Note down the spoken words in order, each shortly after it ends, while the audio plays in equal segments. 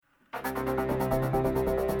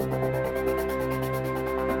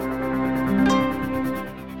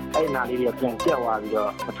အဲ့နာလေးတွေပြန်ပြောက်သွားပြီး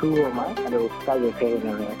တော့အထူးပေါ်မှာအဲ့လိုစိုက်ရခဲ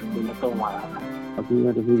နေတယ်ဒီမဆုံးသွားတာအခုလ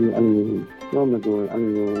ည်းတခုကြီးအဲ့လိုတော့မတော်အဲ့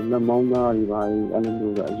လိုလက်မောင်းသားတွေပါအဲ့လို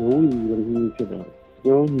မျိုးကအယုံကြီးတခုဖြစ်တော့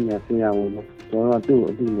ရုံးကြီးနဲ့ဆရာဝန်တော့သူ့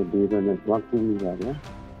အတိမပေးတဲ့နဲ့ဝါကူမိတာဗျာ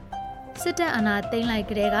စစ်တပ်အာဏာသိမ်းလိုက်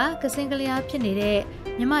ကလေးကကစင်ကလျားဖြစ်နေတဲ့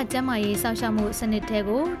မြမကျန်းမာရေးစောင့်ရှောက်မှုစနစ်ထဲ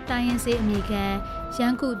ကိုတိုင်းရင်းစေးအမိခံရ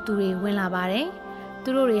န်ကုသူတွေဝင်လာပါတယ်။သူ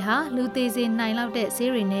တို့တွေဟာလူသေးစေနိုင်လောက်တဲ့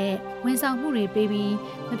ဆေးတွေနဲ့ဝန်ဆောင်မှုတွေပေးပြီး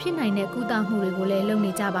မဖြစ်နိုင်တဲ့ကုသမှုတွေကိုလည်းလုပ်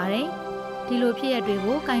နေကြပါတယ်။ဒီလိုဖြစ်ရပ်တွေ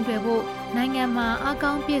ကိုကင်တွယ်ဖို့နိုင်ငံမှာအ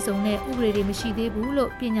ကောင်းပြည့်စုံတဲ့ဥပဒေတွေမရှိသေးဘူး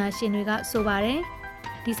လို့ပညာရှင်တွေကဆိုပါတယ်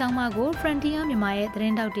။ဒီဆောင်မကို Frontier မြန်မာရဲ့သတ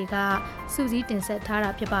င်းတောက်တွေကစူးစီးတင်ဆက်ထားတာ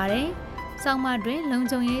ဖြစ်ပါတယ်။ဆောင်းမတွင်လုံ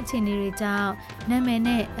ခြုံရေးအခြေအနေတွေကြောင့်နာမည်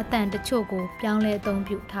နဲ့အတန်တချို့ကိုပြောင်းလဲအသုံး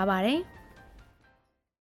ပြုထားပါတယ်။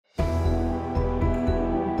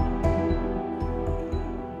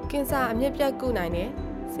ကင်ဆာအမြင့်ပြတ်ကုနိုင်တယ်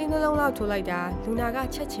။ဆေးနှလုံးလောက်ထိုးလိုက်တာလူနာက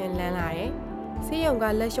ချက်ချင်းလန်းလာတယ်။ဆေးရုံကလ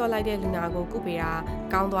က်လျှော့လိုက်တဲ့လူနာကိုကုပေးတာ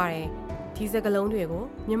ကောင်းသွားတယ်။ဒီစကားလုံးတွေကို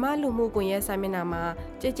မြမလူမှုကွန်ရက်စာမျက်နှာမှာ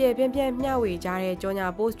ကြည်ကြဲပြန့်ပြန့်မျှဝေကြတဲ့ကြော်ညာ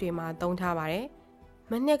post တွေမှာသုံးထားပါတယ်။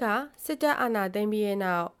မနှစ်ကစစ်တပ်အာဏာသိမ်းပြီးတဲ့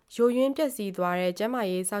နောက်ရိုးယွင်းပျက်စီးသွားတဲ့ကျန်းမာ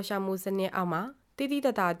ရေးစောင့်ရှောက်မှုစနစ်အောက်မှာတိတိတ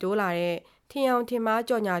တ်တာတိုးလာတဲ့ထင်အောင်ထင်မှား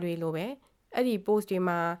ကြော်ညာတွေလိုပဲအဲ့ဒီ post တွေ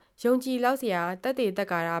မှာယုံကြည်လောက်စရာတက်တေတက်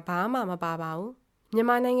ကာတာဘာမှမပါပါဘူးမြန်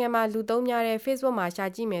မာနိုင်ငံမှာလူသုံးများတဲ့ Facebook မှာရှာ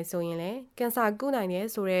ကြည့်မယ်ဆိုရင်လည်းကင်ဆာကုနိုင်တယ်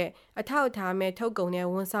ဆိုတဲ့အထောက်အထားမဲ့ထုတ်ကုန်တဲ့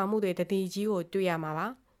ဝန်ဆောင်မှုတွေတတိကြီးကိုတွေ့ရမှာပါ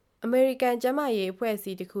။ American ကျန်းမာရေးအဖွဲ့အစ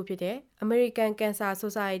ည်းတစ်ခုဖြစ်တဲ့ American Cancer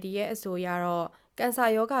Society ရဲ့အဆိုအရတော့ကင်ဆာ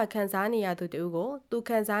ရောဂါခံစားနေရသူတို့ကိုသူ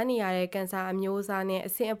ခံစားနေရတဲ့ကင်ဆာအမျိုးအစားနဲ့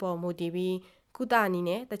အဆင့်အပေါ်မူတည်ပြီးကုသနည်း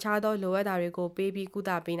နဲ့တခြားသောလိုအပ်တာတွေကိုပေးပြီးကုသ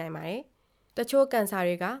ပေးနိုင်ပါတယ်။တချို့ကင်ဆာ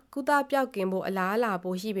တွေကကုသပျောက်ကင်းဖို့အလားအလာ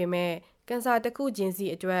ပိုရှိပေမဲ့ကင်ဆာတစ်ခုချင်းစီ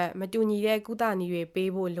အတွက်မတူညီတဲ့ကုသနည်းတွေ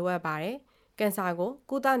ပေးဖို့လိုအပ်ပါတယ်။ကင်ဆာကို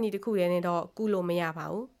ကုသနည်းတစ်ခုတည်းနဲ့တော့ကုလို့မရပါ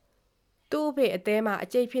ဘူး။သူ့အဖေအသေးမှာအ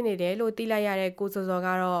ကျိတ်ဖြစ်နေတယ်လို့သိလိုက်ရတဲ့ကိုစောစောက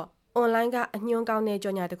တော့အွန်လိုင်းကအညွှန်းကောင်းတဲ့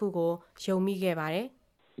ကြော်ညာတစ်ခုကိုယုံမိခဲ့ပါတယ်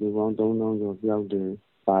။ဒီပေါင်း3000ကျော်ပျောက်တယ်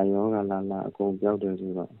။ပါရောဂါလာအကုန်ပျောက်တယ်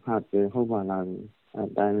ဆိုတော့ဟာတယ်ဟုတ်ပါလား။အ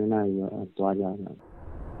တိုင်းမနာရောသွားကြတယ်။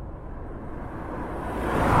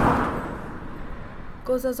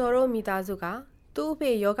ကိုစောစောတို့မိသားစုကသူ့အ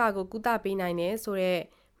ဖေယောဂကိုကုသပေးနိုင်တယ်ဆိုတော့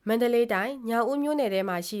မန္တလေးတိုင်းညောင်ဦးမြို့နယ်ထဲ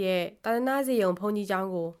မှာရှိတဲ့သာသနာ့စေယုံဘုန်းကြီးကျောင်း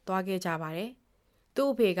ကိုသွားခဲ့ကြပါတယ်။သူ့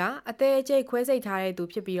အဖေကအသေးအကျိတ်ခွဲစိတ်ထားတဲ့သူ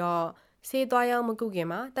ဖြစ်ပြီးတော့ဆေးသွားရောက်မကုခင်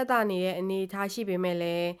မှာတက်တာနေတဲ့အနေအထားရှိပေမဲ့လ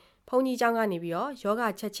ည်းဘုန်းကြီးကျောင်းကနေပြီးတော့ယောဂ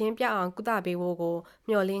ချက်ချင်းပြအောင်ကုသပေးဖို့ကို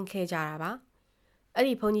မျှော်လင့်ခဲ့ကြတာပါ။အဲ့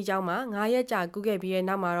ဒီဘုန်းကြီးကျောင်းမှာ9ရက်ကြာကုခဲ့ပြီးတဲ့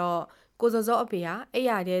နောက်မှာတော့ကိုစောစောအဖေဟာအိ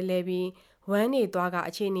ယာတဲလဲပြီးဝမ်းနေသွားက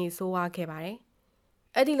အခြေအနေဆိုးဝါးခဲ့ပါတယ်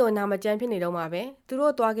။အဲ့ဒီလိုနာမကျန်းဖြစ်နေတော့မှပဲသူ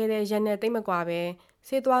တို့သွားခဲ့တဲ့ရက်နဲ့တိတ်မကွာပဲ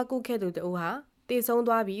ဆေးသွားကုခဲ့သူတူဟာတည်ဆုံး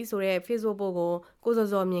သွားပြီဆိုတဲ့ Facebook ပို့ကိုစော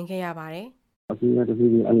စောမြင်ခဲ့ရပါတယ်။အခုလည်းတခု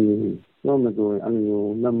ကြီးအဲ့လိုတော့မတော်အဲ့လို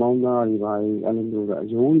လက်မောင်းသားတွေပါအဲ့လိုမျိုးကအ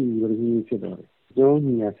ယုံကြီးတခုဖြစ်တော့ရုံး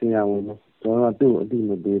ကြီးနဲ့ဆရာဝန်တော့သူ့အတိမ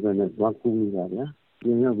ပေးတဲ့နဲ့ဝါကူမိတာဗျာ။ပြ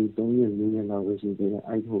န်ရောက်ပြီး3ရက်4ရက်လောက်ရှိသေးတယ်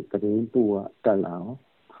အဲ့ဖို့ကတင်းပို့ကတက်လာတော့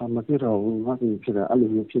ဟာမဖြစ်တော့ဘူးငါ့ကိုဖြစ်တာအဲ့လို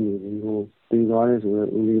မျိုးဖြစ်နေပြီဟိုတည်သွားတယ်ဆိုတော့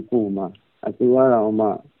ဦးလေးပို့မှာအတူကတော့မှ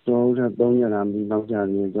ကျောင်းထက်3ရက်လာပြီးနောက်ကြ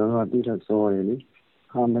တယ်ကျွန်တော်ကတိထက်စောတယ်လေ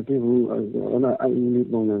ဟာမဖြစ်ဘူးအဲ့ဦးလေး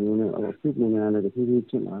ပုံစံမျိုးနဲ့ဖြစ်ပုံစံနဲ့တခုချင်း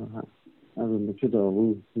ဖြစ်လာတော့ဟာအဲ့လိုမဖြစ်တော့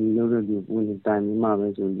ဘူးဒီလိုတဲ့ဒီပုံစံတိုင်မှပဲ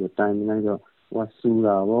ဆိုပြီးတိုင်လိုက်တော့ဝါဆူ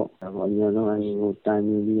တာပေါ့အရင်ဆုံးအဲ့ကိုတိုင်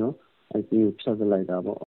ပြီးတော့အဲ့ဒီဖြတ်လိုက်တာ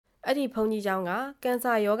ပေါ့အဲ့ဒီဘုန်းကြီးကျောင်းကကင်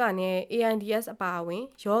ဆာယောဂနဲ့ AIDS အပါအဝင်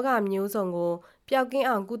ယောဂမျိုးစုံကိုပျောက်ကင်း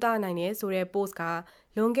အောင်ကုသနိုင်တယ်ဆိုတဲ့ post က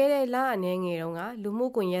လွန်ခဲ့တဲ့လအနည်းငယ်တုန်းကလူမှု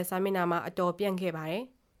ကွန်ရက်စာမျက်နှာမှာအတော်ပြန့်ခဲ့ပါတယ်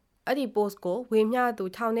။အဲ့ဒီ post ကိုဝေမျှသူ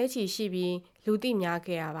ထောင်ထဲချီရှိပြီးလူသိများ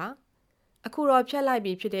ခဲ့တာပါ။အခုတော့ဖြတ်လိုက်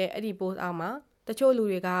ပြီးဖြစ်တဲ့အဲ့ဒီ post အောက်မှာတချို့လူ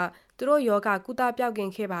တွေကသူတို့ယောဂကုသပျောက်က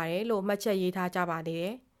င်းခဲ့ပါတယ်လို့မှတ်ချက်ရေးထားကြပါသေးတ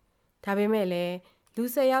ယ်။ဒါပေမဲ့လည်းလူ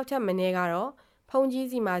10ယောက်ထက်မနည်းကတော့ဖုန်ကြီး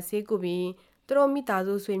စီမှာဈေးကုပြီးသူတို့မိသား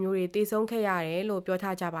စုဆွေမျိုးတွေတည်ဆုံးခဲ့ရတယ်လို့ပြော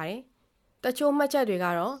ထားကြပါတယ်။တချို့မှတ်ချက်တွေက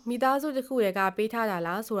တော့မိသားစုတစ်ခုရဲ့ကပေးထားတာ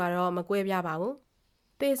လားဆိုတာတော့မကွဲပြားပါဘူး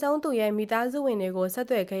။တည်ဆုံးသူရဲ့မိသားစုဝင်တွေကိုဆက်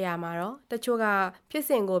သွယ်ခဲ့ရမှာတော့တချို့ကဖြစ်စ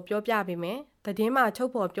ဉ်ကိုပြောပြပေမဲ့သတင်းမှထု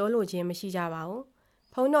တ်ဖော်ပြောလို့ခြင်းမရှိကြပါဘူး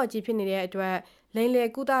။ဖုန်းတော်ကြီးဖြစ်နေတဲ့အတွက်လိမ်လည်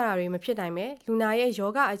ကုသတာတွေမဖြစ်နိုင်ပဲလူနာရဲ့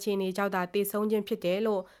ယောဂအခြေအနေကြောင့်သာတည်ဆုံးခြင်းဖြစ်တယ်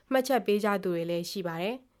လို့မှတ်ချက်ပေးကြသူတွေလည်းရှိပါတ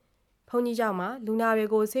ယ်။ဘုန်းကြီးကျောင်းမှာလူနာတွေ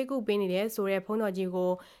ကိုဆေးကုပေးနေတဲ့ဆိုတဲ့ဘုန်းတော်ကြီး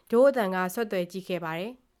ကိုဒိုးအတန်ကဆွတ်သွယ်ကြည့်ခဲ့ပါတ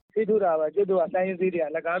ယ်။ဆေးထိုးတာပဲကျွတ်တော့တိုင်းဆေးတွေက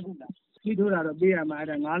လက်ကားကုတာ။ဆေးထိုးတာတော့ပေးရမှာအဲ့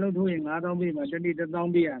ဒါ9လုံးထိုးရင်9000ပေးမှာတစ်နေ့1000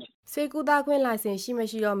ပေးရတယ်။ဆေးကုသခွင့်လိုင်စင်ရှိမ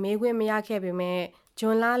ရှိတော့မေးခွင့်မရခဲ့ပေမဲ့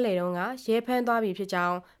ဂျွန်လာလေတုန်းကရဲဖမ်းသွားပြီဖြစ်ကြော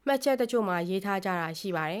င်းမှတ်ချက်တချို့မှာရေးထားကြတာရှိ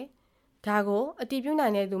ပါတယ်။ ဒါကိုအတည်ပြု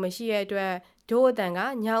နိုင်တဲ့သူမရှိတဲ့အတွက်ဒို့အတန်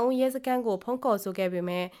ကညောင်ဦးရဲစခန်းကိုဖုန်းခေါ်ဆို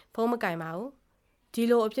ခဲ့ပေမဲ့ဖုန်းမကင်ပါဘူးဒီ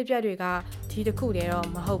လိုအဖြစ်အပျက်တွေကဒီတစ်ခုတည်းတော့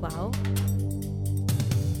မဟုတ်ပါဘူး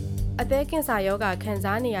အသက်ကင်ဆာရောဂါခံ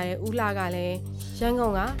စားနေရတဲ့ဦးလာကလည်း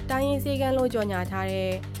ရန်ကုန်ကတိုင်းရင်းဆေးကန်းလို့ကြော်ညာထားတဲ့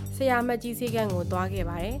ဆရာမကြီးဆေးကန်းကိုသွား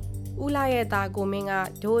ခဲ့ပါတယ်ဦးလာရဲ့သားကိုမင်းက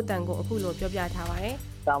ဒို့အတန်ကိုအခုလိုပြောပြထားပါ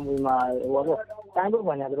တယ်တောင်ပေါ်မှာတို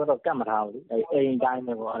င်းပေါ်မှာတို့တော့ကတ်မထားဘူးအိမ်တိုင်းပဲ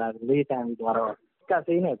ပေါ့အဲ့ဒါလေးတန်းပြီးတော့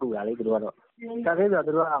ကတ်ဆေးနဲ့ကူတာလေတို့ကတော့ကတ်ဆေး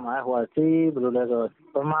ဆိုတော့တို့ကမှဆေးဘယ်လိုလဲဆို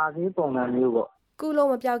ဗမာဆေးပုံစံမျိုးပေါ့ကုလို့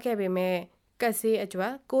မပြောက်ခဲ့ပေမဲ့ကတ်ဆေးအတွ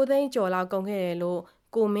က်6 သိန်းကျော်လောက်ကုန်ခဲ့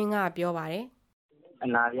တယ်လို့ကိုမင်းကပြောပါတယ်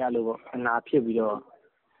အနာရလို့ပေါ့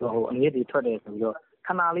အနာဖြစ်ပြီးတော့အမြစ်တွေထွက်တယ်ဆိုပြီးတော့ခ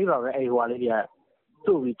ဏလေးပါပဲအဲ့ဟိုလေးတွေ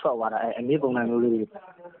ကသူ့ပြီးထွက်သွားတာအဲ့အမြစ်ပုံစံမျိုးလေးတွေ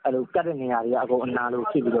အဲ့လိုကတ်တဲ့နေရာတွေကအကုန်အနာလို့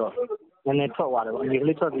ဖြစ်ပြီးတော့နည်းနည်းထွက်သွားတယ်ပေါ့အမြစ်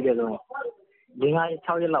ကလေးထွက်ပြီးတဲ့ဆုံး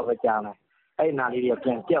5-6 ရက်လောက်ပဲကြာမယ်အဲ့အနာလေးတွေပြ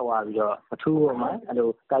န်ပြတ်သွားပြီးတော့မထူးဘူးမှအဲ့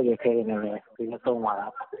လိုကြိုက်ရခဲနေတယ်ဒီနေ့ဆုံးသွားတာ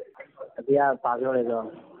အပြားပါပြောလဲဆိုတော့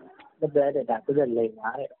တက်တဲ့တာသူ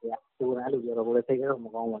ကလိမ်လာတဲ့အပြားသူကအဲ့လိုပြောတော့ကိုယ်လည်းစိတ်ကတော့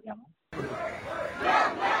မကောင်းပါဘူး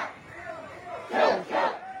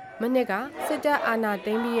မနစ်ကစစ်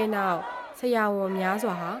တပ်အာဏာသိမ်းပြီးရဲ့နောက်ဆရာဝန်များ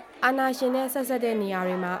စွာဟာအာဏာရှင်နဲ့ဆက်ဆက်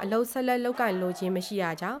တဲ့နေရာတွေမှာအလုပ်ဆက်လက်လုပ်ကင်လိုခြင်းမ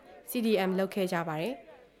ရှိတာကြောင့် CDM လုပ်ခဲ့ကြပါတယ်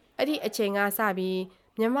။အဲ့ဒီအချိန်က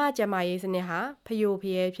စပြီးမြန်မာကျန်းမာရေးစနစ်ဟာဖျို့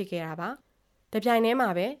ဖျဲဖြစ်ခဲ့တာပါ။တပြိုင်တည်းမှာ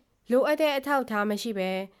ပဲလိုအပ်တဲ့အထောက်အထားမ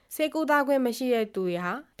ရှိဘဲစေကူသားခွင့်မရှိတဲ့သူ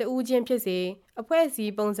တွေဟာတဦးချင်းဖြစ်စေအဖွဲ့အစ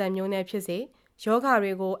ည်းပုံစံမျိုးနဲ့ဖြစ်စေယောဂ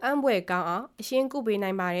တွေကိုအံ့ဖွယ်ကောင်းအောင်အရှင်းကု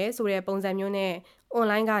ပေးနိုင်ပါတယ်ဆိုတဲ့ပုံစံမျိုးနဲ့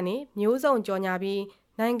online ကနေမျိုးစုံကြော်ညာပြီး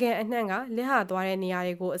နိုင်ငံအနှံ့ကလက်ဟာသွား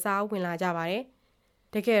တဲ့နေရာတွေကိုအစားဝင်လာကြပါတယ်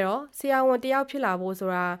။တကယ်တော့ဆရာဝန်တယောက်ဖြစ်လာဖို့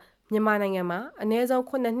ဆိုတာမြန်မာနိုင်ငံမှာအနည်းဆုံး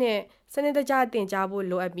9 နှစ်စနစ်တကျတင်ကြားဖို့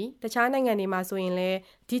လိုအပ်ပြီးတခြားနိုင်ငံတွေမှာဆိုရင်လည်း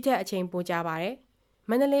ဒီထက်အချိန်ပိုကြပါတယ်။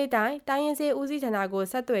မန္တလေးတိုင်းရင်းဆေးဦးစီးဌာန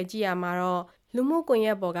ကိုဆက်သွယ်ကြည့်ရမှာတော့လူမှုကွန်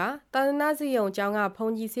ရက်ပေါ်ကသာသနာ့စီယုံကျောင်း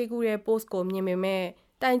ကဖုန်ကြီးဆေးကူတဲ့ post ကိုမြင်ပေမဲ့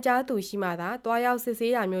တိုင်ကြားသူရှိမှသာတွားရောက်စစ်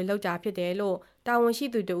ဆေးတာမျိုးလုပ်တာဖြစ်တယ်လို့တာဝန်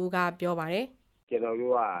ရှိသူတဦးကပြောပါတယ်။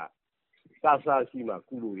ကျွန်တော်တို့ကတဆ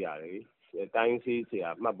ရှိမှကုလို့ရတယ်။တိုင်းဆေးဆ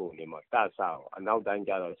ရာမှတ်ပုံနေမှာတဆအောင်အနောက်တို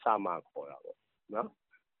င်းကျတော့စမှခေါ်တာပေါ့နော်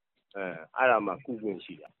။အဲ့ဒါမှကုခွင့်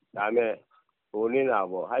ရှိတာ။ဒါပေမဲ့ဟိုနေတာ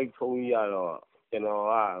ပေါ့ဟိုက်ဖုန်းကြီးကတော့ကျွန်တော်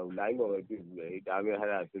က line ပေါ်ပဲပြုတ်ဘူးလေဒါပေမဲ့အဲ့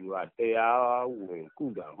ဒါသူကတရားဝင်ကု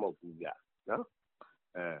တာမဟုတ်ဘူးဗျနော်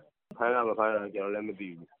။ဖမ်းတာမဖမ်းတာကျွန်တော်လည်း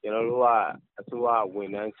မသိဘူး။ကျွန်တော်တို့ကအစိုးရ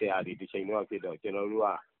ဝန်ထမ်းဆရာတွေဒီချိန်တော့ဖြစ်တော့ကျွန်တော်တို့က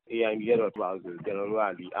AIB ကတော့ပါဆိုကျွန်တော်တို့က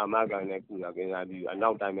ဒီအာမခံနဲ့ကုတာကင်းစားပြီးအ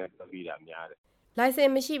နောက်တိုင်းပဲပြီးတာများတယ်။လိုင်စင်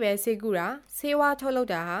မရှိဘဲဆေးကုတာဆေး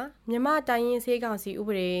ဝါးထုတ်လုပ်တာဟာမြန်မာတိုင်းရင်းဆေးကောင်စီဥ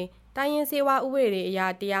ပဒေတိုင်းရင်းဆေးဝါးဥပဒေတွေ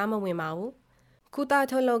အရတရားမဝင်ပါဘူး။ကု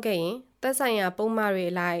သထုတ်လုပ်ခဲ့ရင်သက်ဆိုင်ရာပုံမှန်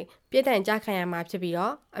တွေအလိုက်ပြည်တိုင်ကြခံရမှာဖြစ်ပြီး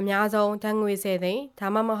တော့အများဆုံးဒဏ်ငွေ10 သိ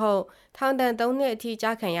န်းဒါမှမဟုတ်ထောင်ဒဏ်3 နှစ်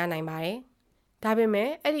အထိကြခံရနိုင်ပါတယ်။ဒါပေ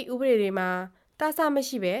မဲ့အဲ့ဒီဥပဒေတွေမှာတဆ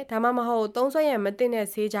မရှိပဲဒါမှမဟုတ်သုံးစွဲရမသိ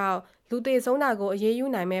တဲ့ဆေးကြောင့်လူသေဆုံးတာကိုအရေးယူ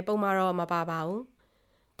နိုင်မဲ့ပုံမှန်တော့မပါပါဘူး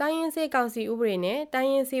။တိုင်းရင်းဆေးကောင်စီဥပဒေနဲ့တို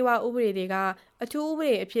င်းရင်းဆေးဝါးဥပဒေတွေကအထူးဥ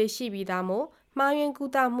ပဒေအဖြစ်ရှိပြီးသားမို့မှားယွ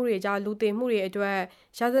င်းကုသမှုတွေကြောင့်လူသေမှုတွေအတွက်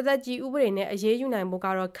ရာဇသက်ကြီးဥပဒေနဲ့အရေးယူနိုင်ဖို့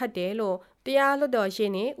ကတော့ခက်တယ်လို့တရားလွှတ်တော်ရှေ့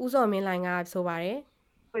နေဦးစောမင်းလှိုင်ကဆိုပါတယ်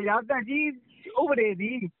။ရာဇသက်ကြီးဥပဒေ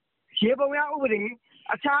သည်ရေပုံရဥ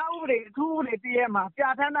ပဒေအခြားဥပဒေအထူးဥပဒေတည်း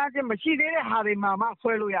မှာပြဋ္ဌာန်းထားခြင်းမရှိသေးတဲ့ဟာတွေမှာမှ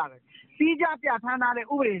ဆွဲလို့ရတယ်။ပြီးကြပြဋ္ဌာန်းထား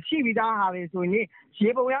တဲ့ဥပဒေရှိပြီးသားဟာတွေဆိုရင်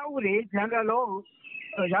ရေပုံရဥပဒေဂျန်ဒရ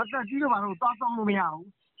လောရာဇသက်ကြီးတို့ဘာလို့သွားဆောင်လို့မရဘူး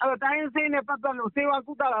။အဲ့တော့တိုင်းဆေးနဲ့ပတ်သက်လို့ဆေး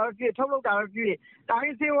ဝါးကုသတာပဲဖြစ်ထုတ်လုပ်တာပဲဖြစ်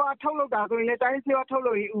တိုင်းဆေးဝါးထုတ်လုပ်တာဆိုရင်လည်းတိုင်းဆေးဝါးထုတ်လု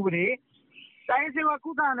ပ်ရေးဥပဒေတိုင်းဆေး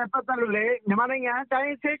ဝါးကုသနဲ့ပတ်သက်လို့လည်းမြန်မာနိုင်ငံ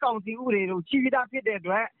တိုင်းဆေးကောင်စီဥပဒေတို့ရှိပြီးသားဖြစ်တဲ့အတွ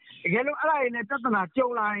က်တကယ်လို့အဲ့ဒါတွေနဲ့ပြဿနာ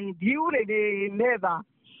ကြုံလာရင်ဒီဥပဒေတွေ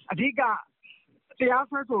နဲ့သာအဓိကတ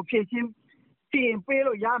ရားစွဲဆိုဖြည့်ချင်းတင်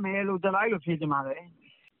ပေးလို့ရမယ်လို့ကျွန်တော်အဲ့လိုဖြေချင်ပါတယ်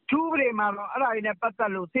။ထူးဥပဒေမှာတော့အဲ့ဒါတွေနဲ့ပတ်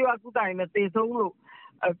သက်လို့ဆေးဝါးကုသရေးနဲ့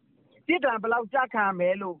တည်ဆုံးလို့ပြည်တံဘယ်လောက်ကြာခံ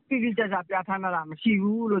မယ်လို့ပြည်ကြကြပြဋ္ဌာန်းတာမရှိ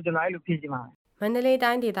ဘူးလို့ကျွန်တော်အဲ့လိုဖြေချင်ပါတယ်။မန္တ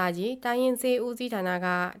လေးတိုင်းဒေသကြီးတိုင်းရင်းဆေးဦးစီးဌာနက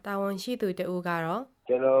တာဝန်ရှိသူတဦးကတော့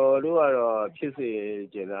ကျွန်တော်တို့ကတော့ဖြစ်စေ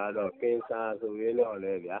ချင်တာတော့ကင်ဆာဆို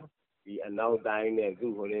ရင်တော့လေဗျာဒီအနောက်တိုင်း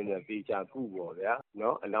နဲ့သူ့ကိုလေးနဲ့တေချာကုပေါ့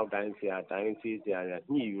ဗျာနော်အနောက်တိုင်းဆရာတိုင်းဆေးဆရာ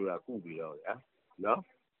ညှိယူတာကုပြီးတော့ဗျာနော်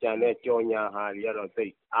ကျန်တဲ့ကြော်ညာဟာတွေကတော့သိ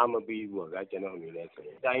အားမပေးဘူးဗျာကျွန်တော်အနေနဲ့ဆိုရ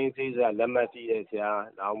င်တိုင်းဆေးဆရာလက်မှတ်ရှိတဲ့ဆ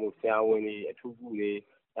ရာနောက်မှဆရာဝန်တွေအထူးကု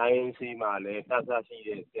တွေတိုင်းဆေးမှာလည်းတတ်ဆရှိ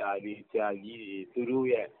တဲ့ဆရာကြီး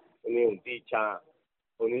တွေသူတို့ရဲ့အင်းကိုတေချာ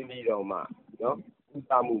ဟိုနေ့ပြီးတော့မှနော်ကု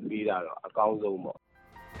သမှုပေးတာတော့အကောင်းဆုံးပေါ့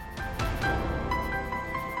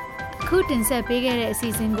ခုတင်ဆက်ပေးခဲ့တဲ့အစီ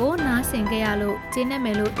အစဉ်ကိုနားဆင်ကြရလို့ကျေးနပ်မ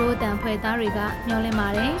ယ်လို့ဒို့အတန်ဖွဲ့သားတွေကမျှော်လ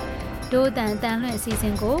င့်ပါတယ်။ဒို့အတန်တန်လွှင့်အစီအစ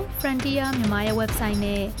ဉ်ကို Frontier မြန်မာရဲ့ website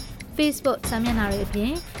နဲ့ Facebook စာမျက်နှာတွေ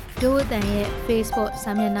အပြင်ဒို့အတန်ရဲ့ Facebook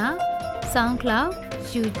စာမျက်နှာ SoundCloud,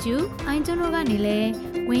 YouTube, iTunes တို့ကနေလည်း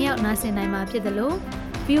ဝင်ရောက်နားဆင်နိုင်မှာဖြစ်တယ်လို့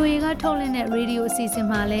VOA ကထုတ်လွှင့်တဲ့ရေဒီယိုအစီအစဉ်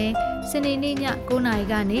မှာလည်းစနေနေ့ည9:00 နာရီ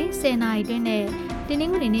ကနေ10:00 နာရီတွင်းနဲ့တင်းနှ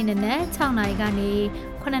င်းကုန်နေ့နနက်6:00 နာရီကနေ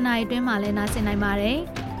9:00 နာရီတွင်းမှာလည်းနားဆင်နိုင်ပါတယ်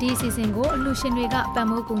။ဒီအစီအစဉ်ကိုအလှူရှင်တွေကပံ့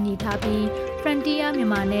ပိုးကူညီထားပြီး Frontier မြ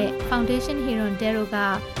န်မာနဲ့ Foundation Heron Dero က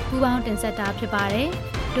ပူးပေါင်းတင်ဆက်တာဖြစ်ပါတယ်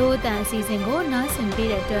။ဒို့အတန်အစီအစဉ်ကိုနားဆင်ပေး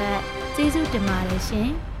တဲ့အတွက်ကျေးဇူးတင်ပါတယ်ရှ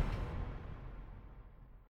င်။